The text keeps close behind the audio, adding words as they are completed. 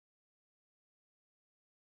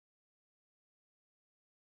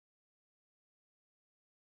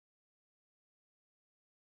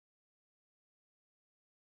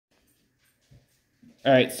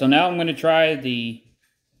Alright, so now I'm going to try the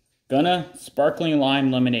GUNNA Sparkling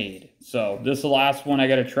Lime Lemonade. So this is the last one I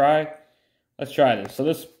got to try. Let's try this. So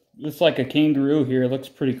this is like a kangaroo here. It looks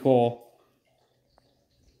pretty cool.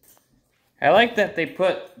 I like that they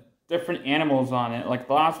put different animals on it. Like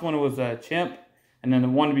the last one was a chimp, and then the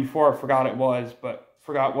one before I forgot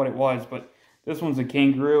what it was, but this one's a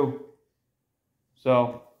kangaroo.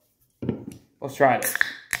 So let's try this.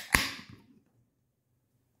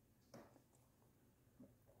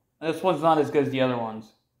 This one's not as good as the other ones.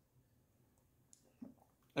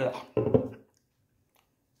 Ugh.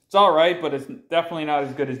 It's alright, but it's definitely not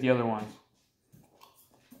as good as the other ones.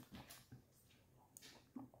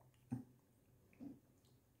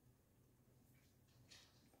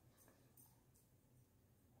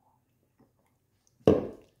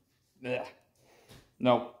 Ugh.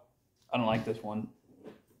 Nope, I don't like this one.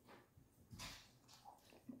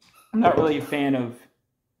 I'm not really a fan of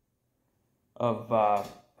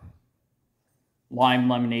lime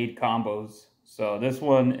lemonade combos, so this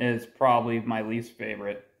one is probably my least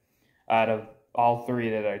favorite out of all three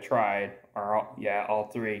that I tried. All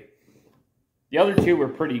three. The other two were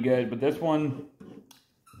pretty good, but this one,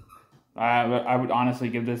 I would honestly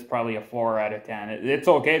give this probably a 4 out of 10. It's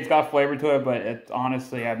okay, it's got flavor to it, but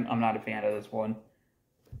honestly, I'm not a fan of this one.